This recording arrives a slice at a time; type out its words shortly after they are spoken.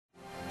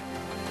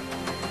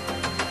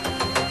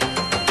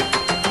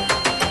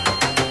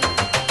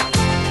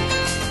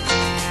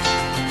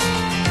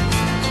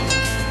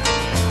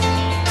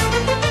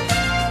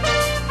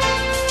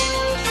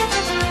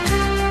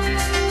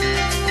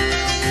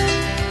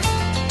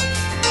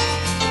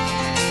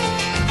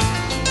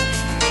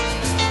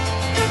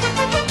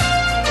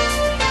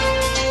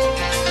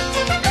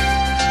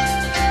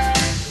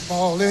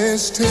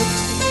tent,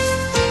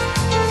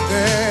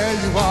 there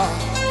you are.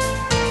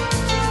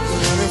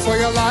 You're running for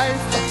your life.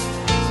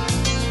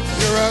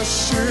 You're a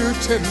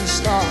shooting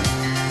star.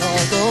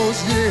 All those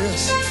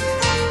years,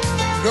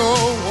 no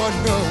one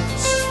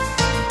knows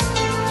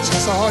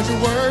just how hard you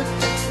work.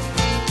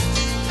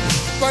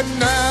 But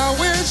now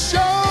it shows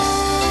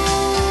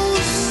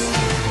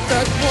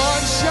that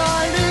one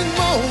shining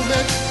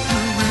moment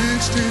you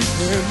reached deep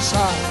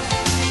inside.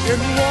 In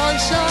one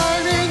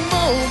shining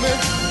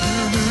moment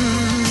you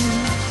knew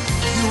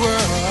you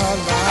were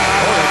alive.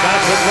 Oh, they got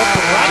a good look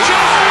from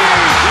Rochester.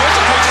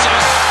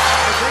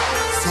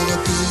 Feel the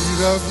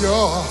beat of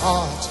your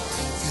heart,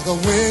 feel the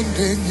wind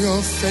in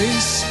your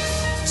face.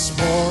 It's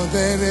more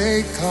than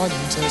a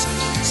contest,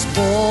 it's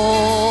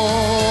more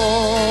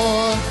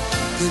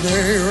than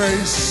a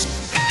race.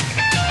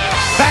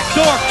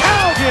 Backdoor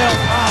cowgirl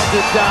fouls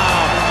it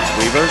down.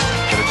 Weaver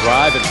gonna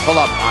drive and pull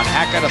up on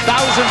Hackett. 1,000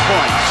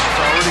 points. It's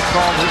already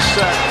called his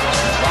set.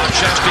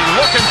 Rochester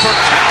looking for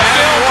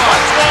Cowgill.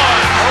 One.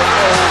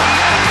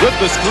 With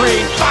the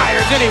screen,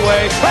 fires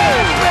anyway. Oh,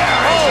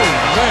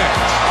 man.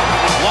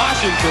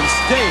 Washington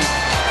State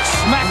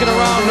smacking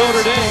around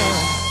Notre Dame.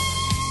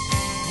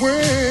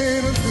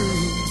 Win or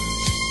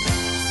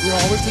lose, you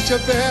always did your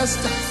best,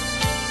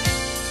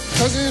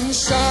 'cause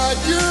inside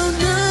you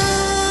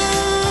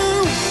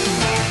knew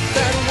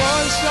that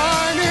one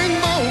shining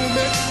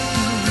moment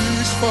you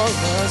reached for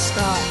the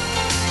sky.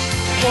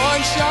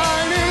 One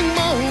shining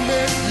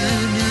moment you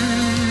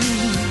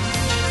knew.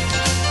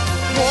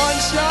 One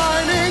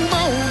shining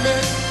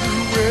moment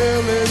you're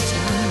willing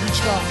to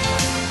try.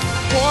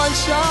 One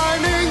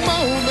shining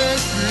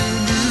moment you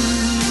knew.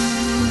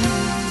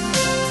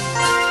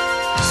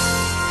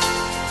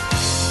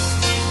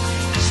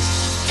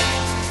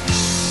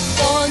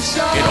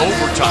 In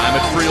overtime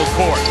at Friel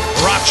Court,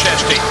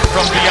 Rochester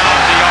from beyond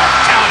the arc.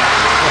 Count it.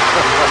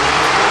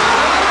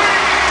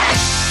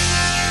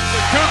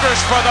 The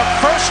Cougars, for the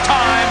first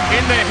time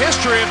in the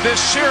history of this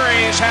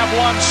series, have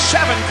won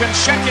 7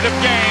 consecutive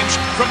games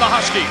from the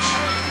Huskies.